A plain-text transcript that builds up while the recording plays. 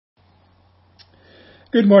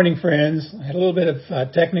Good morning, friends. I had a little bit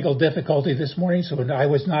of technical difficulty this morning, so I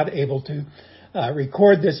was not able to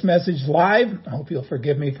record this message live. I hope you'll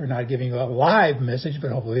forgive me for not giving you a live message,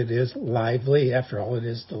 but hopefully it is lively. After all, it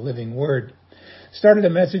is the living word. Started a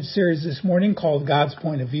message series this morning called God's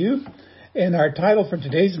Point of View, and our title for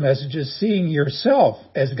today's message is Seeing Yourself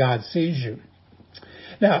as God Sees You.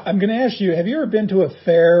 Now, I'm going to ask you, have you ever been to a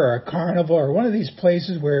fair or a carnival or one of these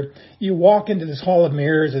places where you walk into this hall of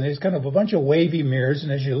mirrors and there's kind of a bunch of wavy mirrors,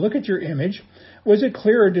 and as you look at your image, was it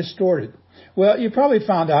clear or distorted? Well, you probably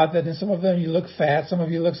found out that in some of them you look fat, some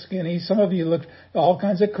of you look skinny, some of you look all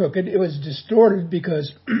kinds of crooked. It was distorted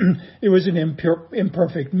because it was an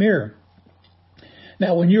imperfect mirror.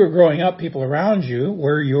 Now, when you were growing up, people around you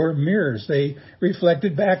were your mirrors. They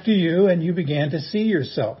reflected back to you and you began to see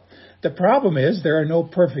yourself. The problem is there are no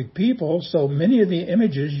perfect people, so many of the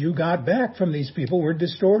images you got back from these people were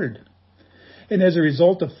distorted. And as a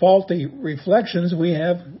result of faulty reflections, we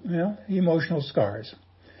have, emotional scars.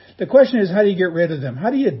 The question is, how do you get rid of them? How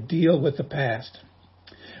do you deal with the past?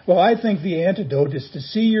 Well, I think the antidote is to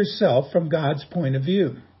see yourself from God's point of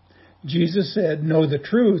view. Jesus said, know the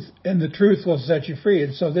truth, and the truth will set you free.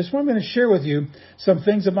 And so this one I'm going to share with you some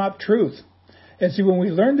things about truth. And see, when we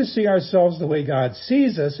learn to see ourselves the way God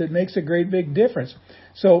sees us, it makes a great big difference.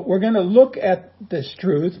 So we're going to look at this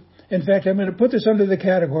truth. In fact, I'm going to put this under the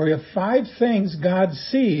category of 5 things God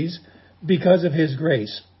sees because of His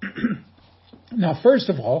grace. Now, first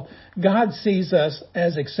of all, God sees us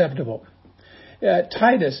as acceptable.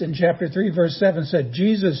 Titus in chapter 3, verse 7 said,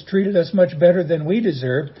 Jesus treated us much better than we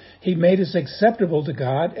deserved. He made us acceptable to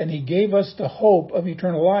God, and He gave us the hope of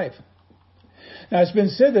eternal life. Now, it's been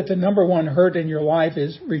said that the number one hurt in your life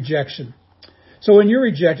is rejection. So when you're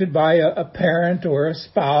rejected by a parent or a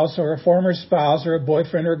spouse or a former spouse or a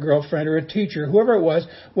boyfriend or a girlfriend or a teacher, whoever it was,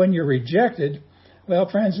 when you're rejected, well,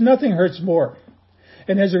 friends, nothing hurts more.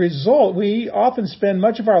 And as a result, we often spend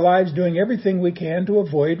much of our lives doing everything we can to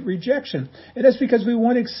avoid rejection. And that's because we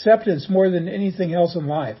want acceptance more than anything else in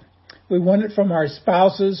life. We want it from our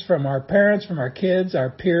spouses, from our parents, from our kids, our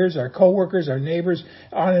peers, our coworkers, our neighbors,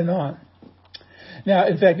 on and on. Now,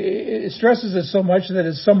 in fact, it stresses us so much that,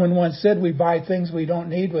 as someone once said, we buy things we don't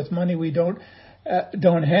need with money we don't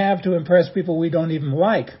have to impress people we don't even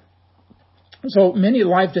like. So many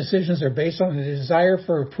life decisions are based on the desire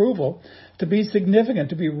for approval, to be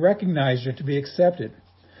significant, to be recognized, or to be accepted.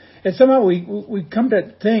 And somehow we come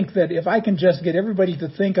to think that if I can just get everybody to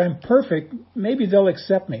think I'm perfect, maybe they'll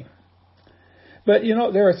accept me. But,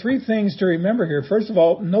 there are 3 things to remember here. First of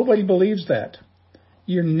all, nobody believes that.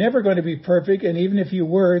 You're never going to be perfect, and even if you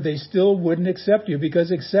were, they still wouldn't accept you,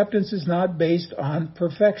 because acceptance is not based on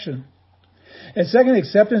perfection. And second,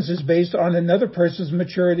 acceptance is based on another person's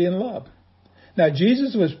maturity and love. Now,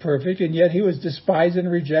 Jesus was perfect, and yet He was despised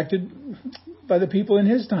and rejected by the people in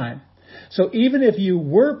His time. So even if you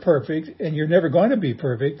were perfect, and you're never going to be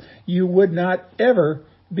perfect, you would not ever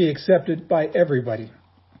be accepted by everybody.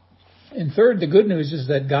 And third, the good news is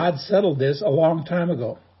that God settled this a long time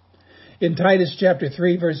ago. In Titus chapter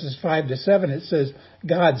 3, verses 5 to 7, it says,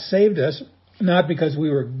 God saved us not because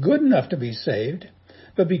we were good enough to be saved,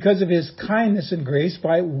 but because of His kindness and grace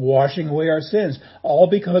by washing away our sins, all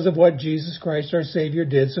because of what Jesus Christ our Savior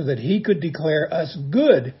did so that He could declare us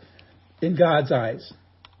good in God's eyes.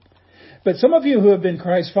 But some of you who have been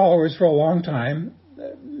Christ followers for a long time,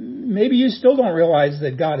 maybe you still don't realize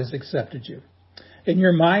that God has accepted you. In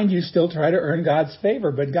your mind, you still try to earn God's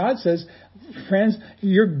favor. But God says, friends,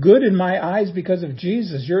 you're good in my eyes because of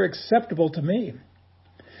Jesus. You're acceptable to me.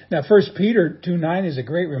 Now, 1 Peter 2:9 is a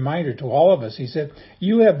great reminder to all of us. He said,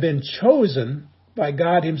 you have been chosen by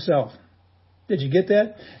God Himself. Did you get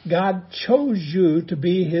that? God chose you to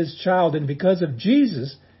be His child, and because of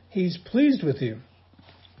Jesus, He's pleased with you.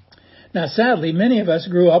 Now, sadly, many of us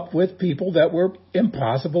grew up with people that were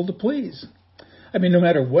impossible to please. I mean, no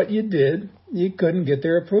matter what you did, you couldn't get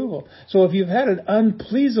their approval. So if you've had an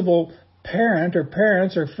unpleasable parent or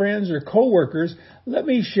parents or friends or coworkers, let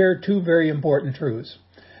me share 2 very important truths.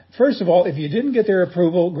 First of all, if you didn't get their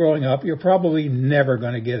approval growing up, you're probably never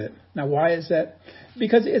going to get it. Now, why is that?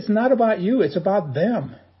 Because it's not about you. It's about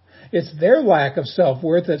them. It's their lack of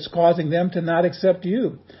self-worth that's causing them to not accept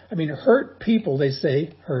you. I mean, hurt people, they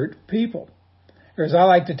say, hurt people. Or as I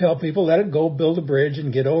like to tell people, let it go, build a bridge,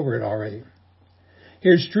 and get over it already.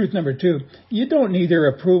 Here's truth number 2. You don't need their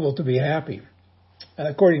approval to be happy.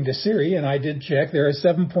 According to Siri, and I did check, there are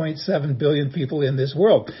 7.7 billion people in this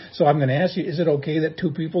world. So I'm going to ask you, is it okay that 2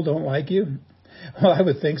 people don't like you? Well, I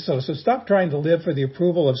would think so. So stop trying to live for the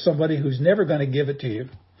approval of somebody who's never going to give it to you.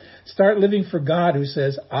 Start living for God, who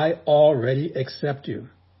says, I already accept you.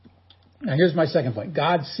 Now here's my second point.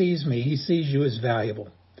 God sees me. He sees you as valuable.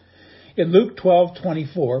 In Luke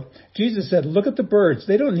 12:24, Jesus said, look at the birds.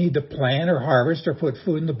 They don't need to plant or harvest or put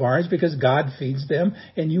food in the barns because God feeds them,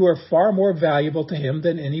 and you are far more valuable to him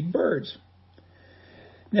than any birds.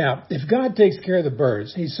 Now, if God takes care of the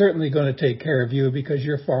birds, he's certainly going to take care of you because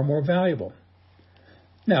you're far more valuable.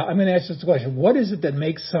 Now, I'm going to ask this question. What is it that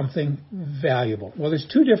makes something valuable? Well, there's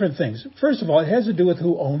two different things. First of all, it has to do with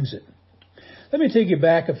who owns it. Let me take you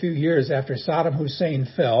back a few years after Saddam Hussein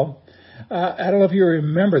fell. I don't know if you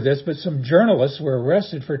remember this, but some journalists were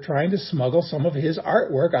arrested for trying to smuggle some of his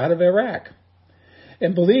artwork out of Iraq.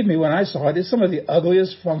 And believe me, when I saw it, it's some of the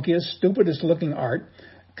ugliest, funkiest, stupidest looking art,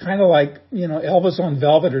 kind of like, Elvis on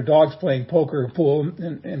Velvet or dogs playing poker or pool.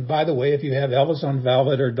 And by the way, if you have Elvis on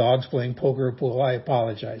Velvet or dogs playing poker or pool, I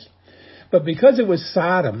apologize. But because it was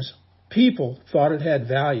Saddam's, people thought it had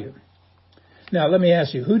value. Now, let me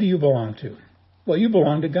ask you, who do you belong to? Well, you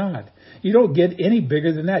belong to God. You don't get any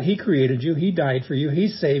bigger than that. He created you. He died for you. He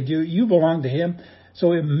saved you. You belong to him.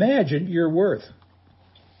 So imagine your worth.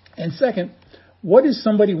 And second, what is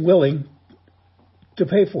somebody willing to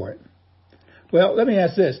pay for it? Well, let me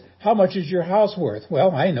ask this. How much is your house worth?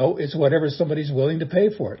 Well, I know it's whatever somebody's willing to pay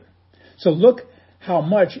for it. So look how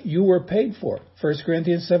much you were paid for. 1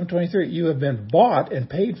 Corinthians 7:23. You have been bought and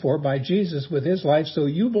paid for by Jesus with his life, so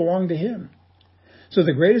you belong to him. So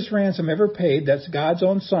the greatest ransom ever paid, that's God's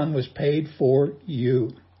own Son, was paid for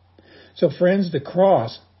you. So friends, the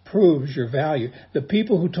cross proves your value. The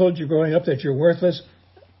people who told you growing up that you're worthless,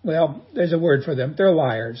 well, there's a word for them. They're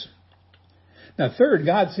liars. Now third,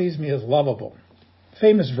 God sees me as lovable.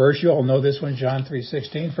 Famous verse, you all know this one, John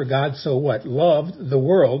 3:16. For God so what? Loved the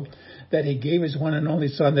world that he gave his one and only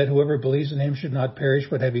Son, that whoever believes in him should not perish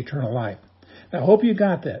but have eternal life. Now I hope you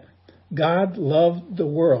got that. God loved the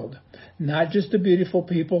world. Not just the beautiful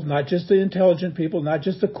people, not just the intelligent people, not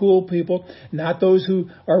just the cool people, not those who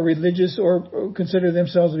are religious or consider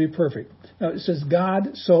themselves to be perfect. No, it says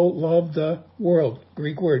God so loved the world.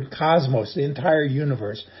 Greek word, cosmos, the entire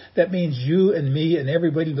universe. That means you and me and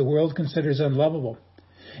everybody the world considers unlovable.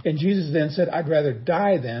 And Jesus then said, I'd rather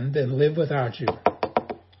die then than live without you.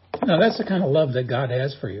 Now that's the kind of love that God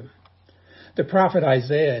has for you. The prophet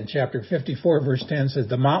Isaiah in chapter 54, verse 10 says,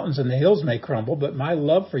 the mountains and the hills may crumble, but my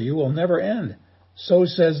love for you will never end. So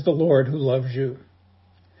says the Lord who loves you.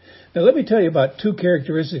 Now let me tell you about two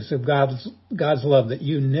characteristics of God's love that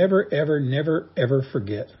you never, ever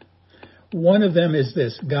forget. One of them is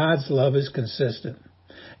this: God's love is consistent.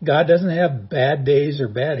 God doesn't have bad days or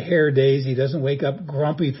bad hair days. He doesn't wake up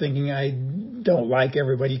grumpy thinking, I don't like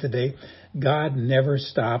everybody today. God never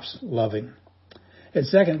stops loving. And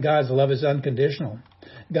second, God's love is unconditional.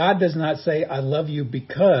 God does not say, I love you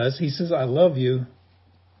because. He says, I love you,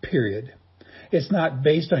 period. It's not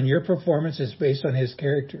based on your performance. It's based on his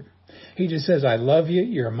character. He just says, I love you.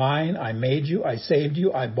 You're mine. I made you. I saved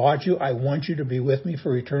you. I bought you. I want you to be with me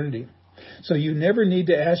for eternity. So you never need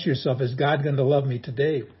to ask yourself, is God going to love me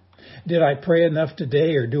today? Did I pray enough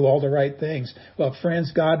today or do all the right things? Well,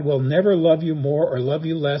 friends, God will never love you more or love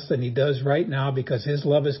you less than he does right now, because his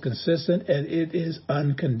love is consistent and it is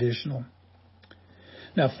unconditional.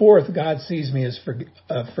 Now, fourth, God sees me as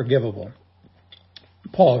forgivable.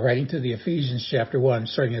 Paul, writing to the Ephesians chapter 1,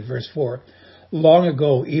 starting at verse 4, long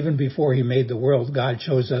ago, even before he made the world, God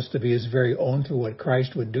chose us to be his very own through what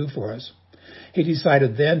Christ would do for us. He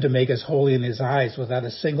decided then to make us holy in his eyes, without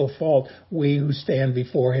a single fault, we who stand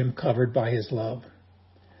before him covered by his love.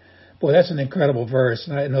 Boy, that's an incredible verse.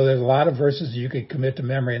 And I know there's a lot of verses you could commit to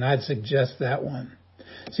memory, and I'd suggest that one.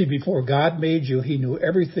 See, before God made you, he knew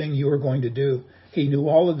everything you were going to do. He knew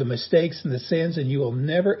all of the mistakes and the sins, and you will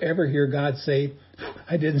never, ever hear God say,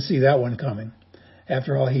 I didn't see that one coming.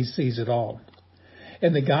 After all, he sees it all.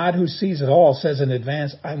 And the God who sees it all says in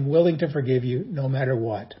advance, I'm willing to forgive you no matter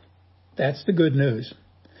what. That's the good news.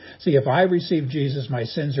 See, if I receive Jesus, my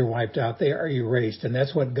sins are wiped out. They are erased. And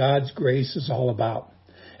that's what God's grace is all about.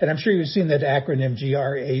 And I'm sure you've seen that acronym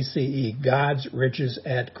GRACE, God's riches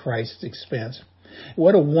at Christ's expense.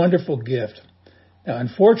 What a wonderful gift. Now,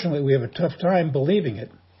 unfortunately, we have a tough time believing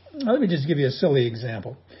it. Now, let me just give you a silly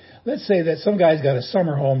example. Let's say that some guy's got a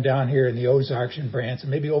summer home down here in the Ozarks in Branson,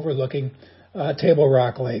 maybe overlooking Table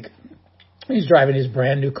Rock Lake. He's driving his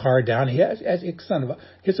brand new car down. He hits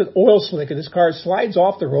an oil slick, and his car slides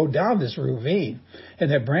off the road down this ravine.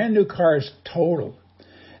 And that brand new car is totaled.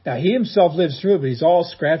 Now, he himself lives through it, but he's all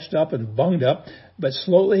scratched up and bunged up. But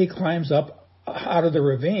slowly he climbs up out of the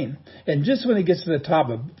ravine. And just when he gets to the top,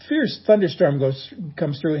 a fierce thunderstorm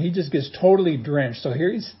comes through, and he just gets totally drenched. So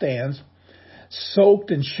here he stands, soaked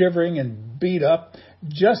and shivering and beat up,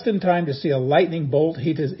 just in time to see a lightning bolt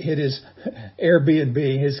hit his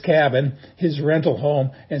Airbnb, his cabin, his rental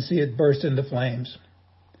home, and see it burst into flames.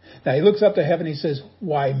 Now he looks up to heaven and he says,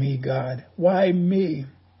 "Why me, God? Why me?"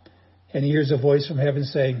 And he hears a voice from heaven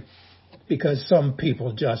saying, "Because some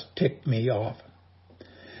people just ticked me off."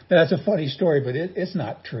 Now that's a funny story, but it's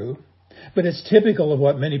not true. But it's typical of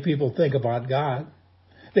what many people think about God.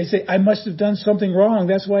 They say, "I must have done something wrong.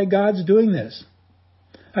 That's why God's doing this."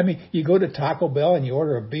 I mean, you go to Taco Bell and you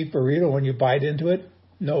order a beef burrito. When you bite into it,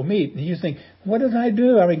 no meat. And you think, what did I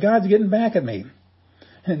do? I mean, God's getting back at me.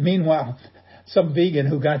 And meanwhile, some vegan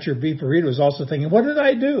who got your beef burrito is also thinking, what did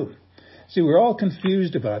I do? See, we're all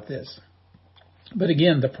confused about this. But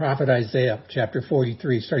again, the prophet Isaiah, chapter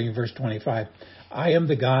 43, starting in verse 25, "I am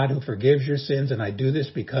the God who forgives your sins, and I do this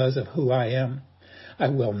because of who I am. I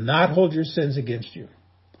will not hold your sins against you."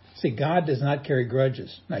 See, God does not carry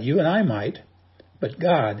grudges. Now, you and I might, but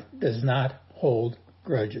God does not hold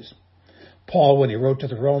grudges. Paul, when he wrote to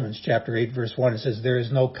the Romans, chapter 8, verse 1, it says, "There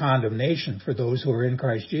is no condemnation for those who are in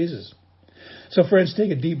Christ Jesus." So, friends,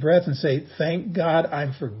 take a deep breath and say, "Thank God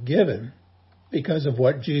I'm forgiven because of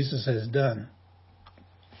what Jesus has done."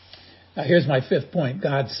 Now, here's my fifth point.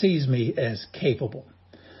 God sees me as capable.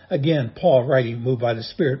 Again, Paul, writing, moved by the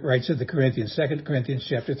Spirit, writes to the Corinthians, 2 Corinthians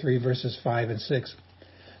chapter 3, verses 5 and 6.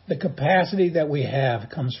 The capacity that we have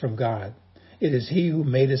comes from God. It is He who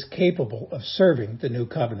made us capable of serving the new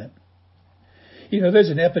covenant. You know, there's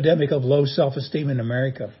an epidemic of low self-esteem in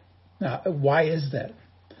America. Now, why is that?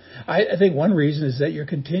 I think one reason is that you're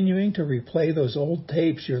continuing to replay those old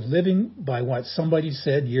tapes. You're living by what somebody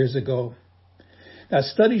said years ago. Now,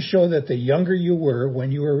 studies show that the younger you were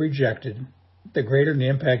when you were rejected, the greater the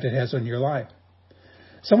impact it has on your life.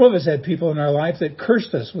 Some of us had people in our life that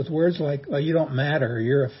cursed us with words like, "Oh, you don't matter," or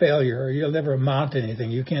 "You're a failure," or "You'll never amount to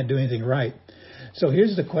anything, you can't do anything right." So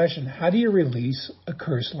here's the question. How do you release a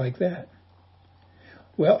curse like that?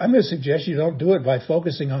 Well, I'm going to suggest you don't do it by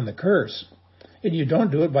focusing on the curse. And you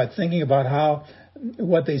don't do it by thinking about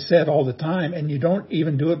what they said all the time. And you don't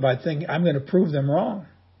even do it by thinking, "I'm going to prove them wrong."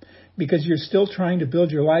 Because you're still trying to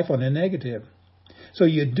build your life on a negative. So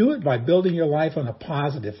you do it by building your life on a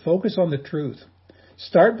positive. Focus on the truth.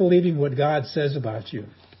 Start believing what God says about you.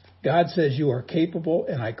 God says you are capable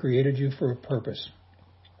and I created you for a purpose.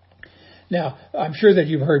 Now, I'm sure that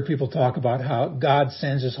you've heard people talk about how God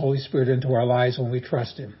sends His Holy Spirit into our lives when we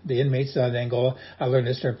trust Him. The inmates down in Angola, I learned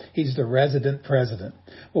this term, He's the resident president.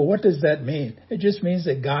 Well, what does that mean? It just means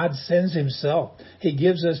that God sends Himself. He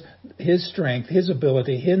gives us His strength, His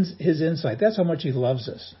ability, His insight. That's how much He loves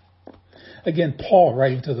us. Again, Paul,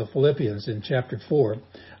 writing to the Philippians in chapter 4,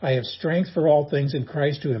 "I have strength for all things in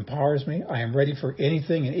Christ who empowers me. I am ready for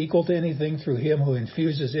anything and equal to anything through Him who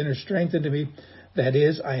infuses inner strength into me. That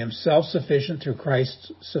is, I am self-sufficient through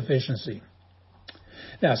Christ's sufficiency."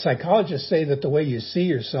 Now, psychologists say that the way you see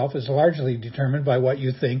yourself is largely determined by what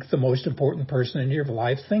you think the most important person in your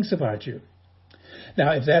life thinks about you.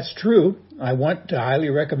 Now, if that's true, I want to highly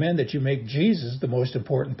recommend that you make Jesus the most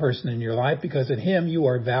important person in your life, because in Him you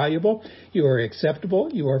are valuable, you are acceptable,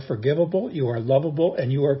 you are forgivable, you are lovable,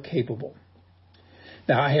 and you are capable.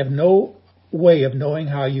 Now, I have no way of knowing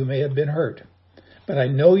how you may have been hurt, but I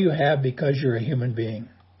know you have because you're a human being.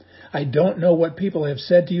 I don't know what people have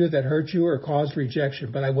said to you that hurt you or caused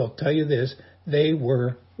rejection, but I will tell you this, they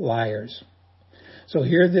were liars. So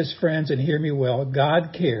hear this, friends, and hear me well.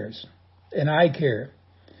 God cares, and I care.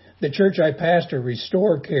 The church I pastor,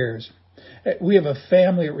 Restore, cares. We have a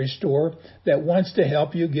family at Restore that wants to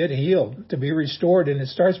help you get healed, to be restored, and it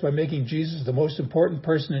starts by making Jesus the most important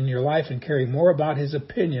person in your life and caring more about His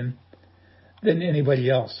opinion than anybody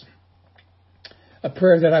else. A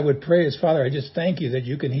prayer that I would pray is, Father, I just thank you that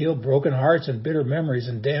you can heal broken hearts and bitter memories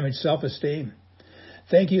and damaged self-esteem.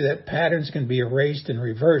 Thank you that patterns can be erased and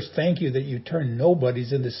reversed. Thank you that you turn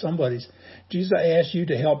nobodies into somebodies. Jesus, I ask you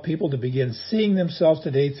to help people to begin seeing themselves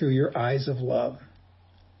today through your eyes of love.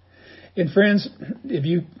 And friends, if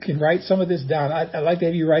you can write some of this down, I'd like to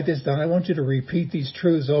have you write this down. I want you to repeat these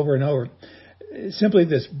truths over and over. Simply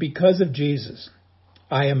this, because of Jesus,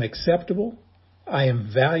 I am acceptable, I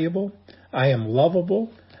am valuable, I am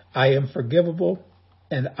lovable, I am forgivable,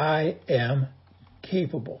 and I am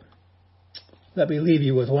capable. Let me leave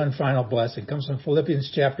you with one final blessing. It comes from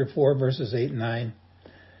Philippians chapter 4, verses 8 and 9.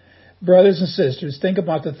 Brothers and sisters, think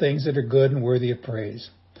about the things that are good and worthy of praise.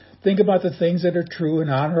 Think about the things that are true and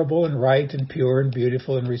honorable and right and pure and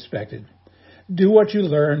beautiful and respected. Do what you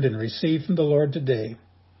learned and received from the Lord today,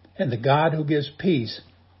 and the God who gives peace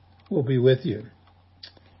will be with you.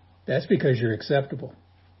 That's because you're acceptable.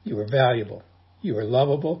 You are valuable, you are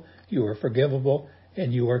lovable, you are forgivable,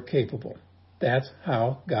 and you are capable. That's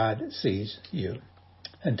how God sees you.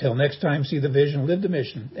 Until next time, see the vision, live the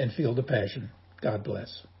mission, and feel the passion. God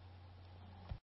bless.